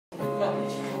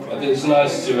I think it's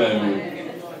nice to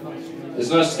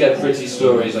get pretty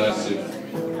stories out of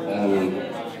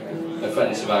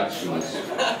offensive actions.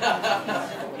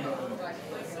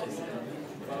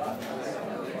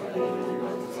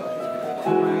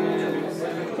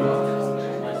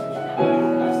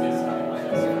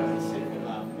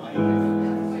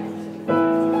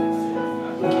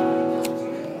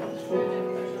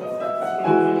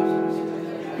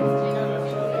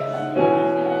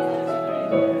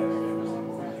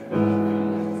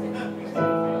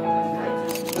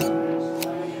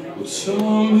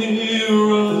 Tom, he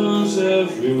rose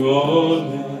every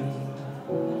morning,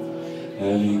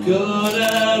 and he got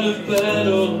out of bed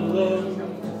all alone.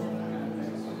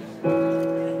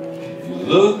 He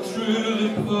looked through the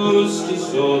post, he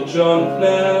saw John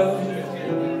now,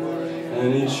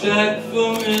 and he checked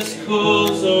for missed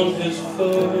calls on his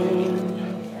phone.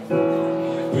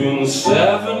 Been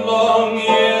 7 long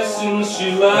years since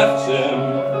she left him.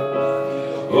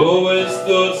 Always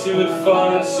thought he would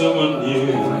find someone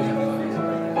new,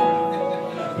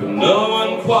 but no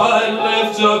one quite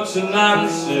lived up to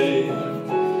Nancy.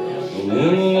 And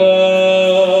in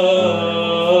love,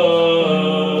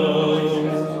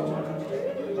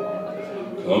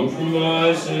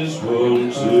 compromises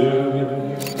won't do.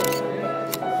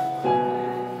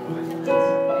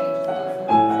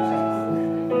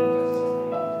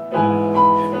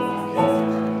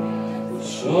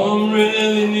 Tom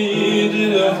really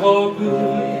needed a hobby.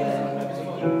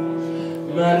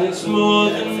 Man, it's more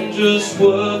than just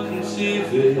work and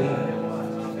TV.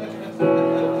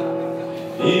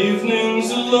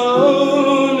 Evenings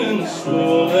alone in a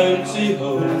small empty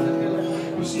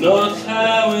home was not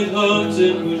how he'd hoped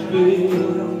it would be.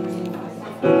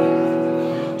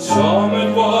 Tom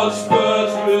had watched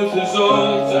birds with his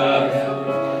old dad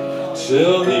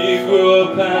till he grew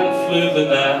up and flew the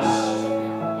nest.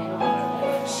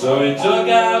 So he dug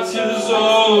out his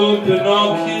old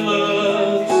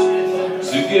binoculars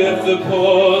to give the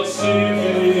poor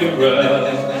TV a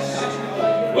rest.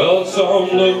 Well, Tom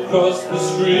looked across the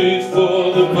street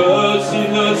for the birds he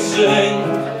heard sing,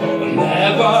 and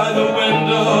there by the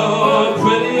window a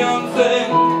pretty young thing,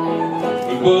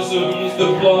 with bosoms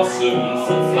that blossomed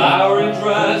from flowery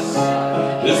dress,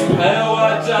 this pale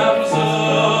white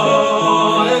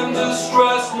damsel in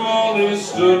distress. Molly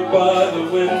stood by the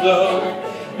window,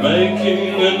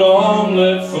 making an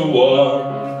omelette for one.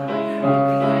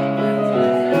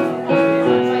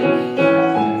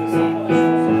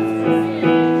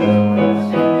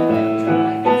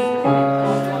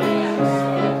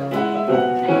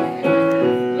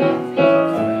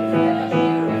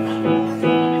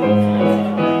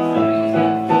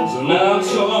 So now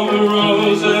Tom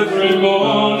arose every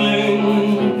morning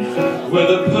with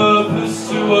a purpose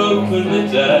to open the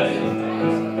day.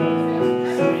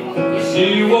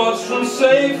 He watched from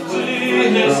safety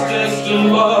his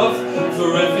distant love,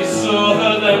 for if he saw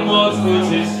her, then what would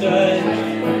he say?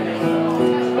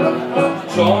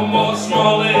 Tom watched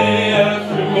Molly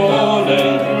every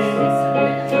morning.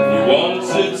 He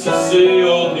wanted to see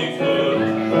all he could,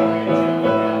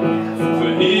 for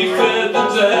he feared the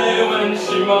day when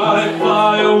she might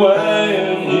fly away,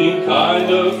 and he kind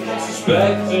of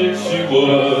suspected she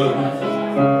would.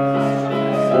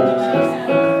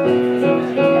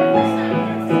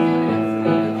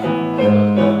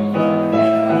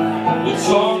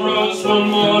 One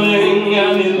morning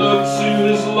and he looked to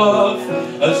his love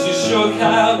as he shook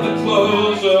out the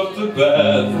clothes of the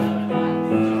bed.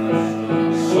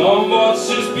 Tom watched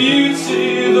his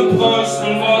beauty, the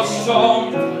postman watched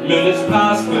Tom. Minutes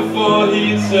passed before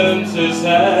he turned his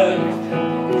head.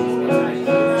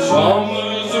 Tom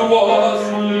was awash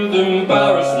with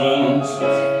embarrassment,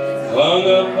 hung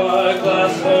up by a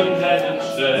glass hung head and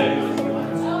shaved.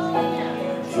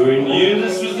 For he knew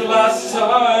this was the last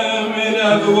time he'd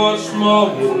ever watched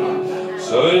Molly,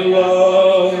 so he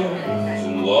loved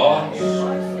and lost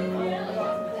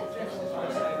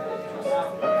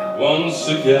once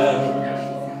again.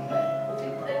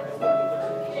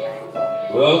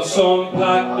 Well, Tom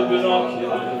packed the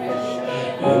binoculars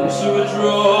into a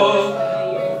drawer,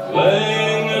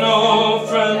 laying an old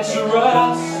friend to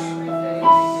rest,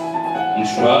 and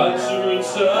tried to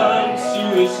return to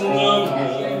his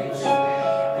numbers.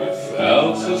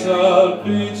 Felt his heart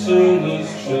beating his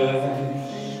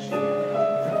chest.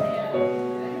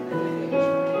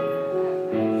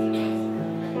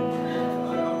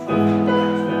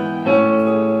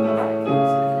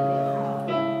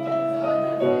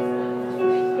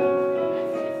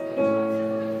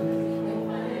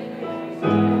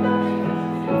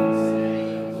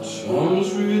 Tom's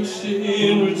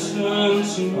routine returned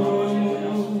to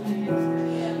normal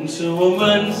until one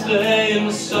Wednesday in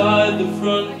the outside the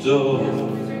front door.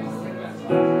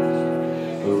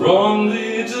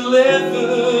 Wrongly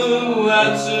delivered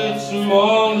letter to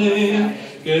Molly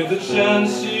gave the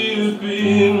chance you'd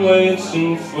been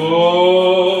waiting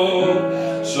for.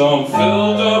 Tom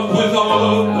filled up with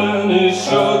hope and he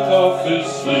shook off his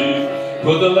sleeve,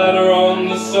 put the letter on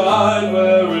the side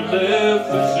where it lived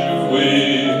for 2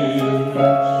 weeks.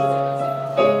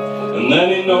 And then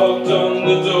he knocked on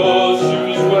the door she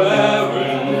was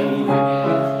wearing,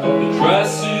 the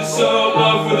dress he so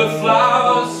loved with the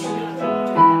flowers,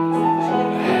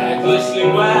 hair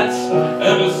glistening wet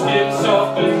and her skin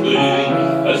soft and clean,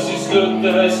 as she stood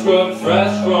there scrubbed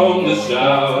fresh from the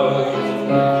shower.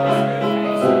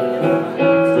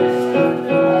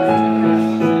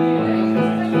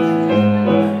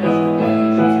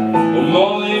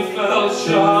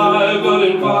 Shy, but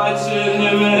invited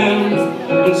him in,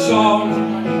 and Tom,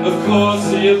 of course,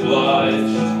 he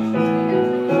obliged.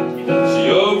 She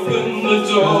opened the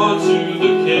door to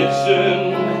the kitchen,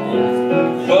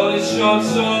 while he shot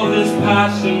all his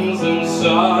passions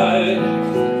inside.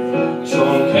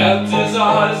 Tom kept his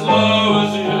eyes low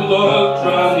as he looked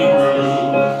round the room,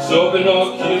 so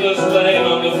binoculars laying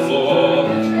on the floor.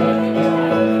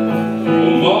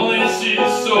 Molly, she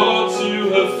saw to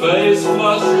her face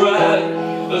flushed red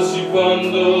as she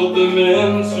bundled them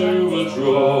into a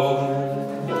drawer.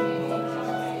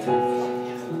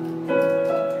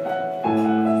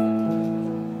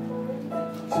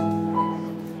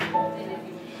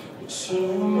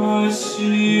 Tom, I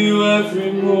see you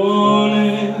every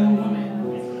morning.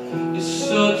 You're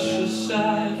such a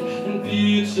sad and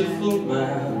beautiful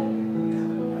man.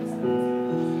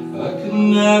 I could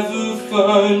never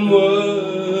find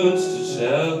words to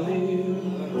tell you.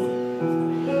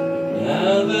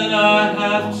 Now that I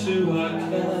have to, I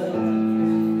can.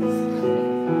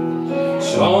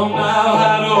 Tom,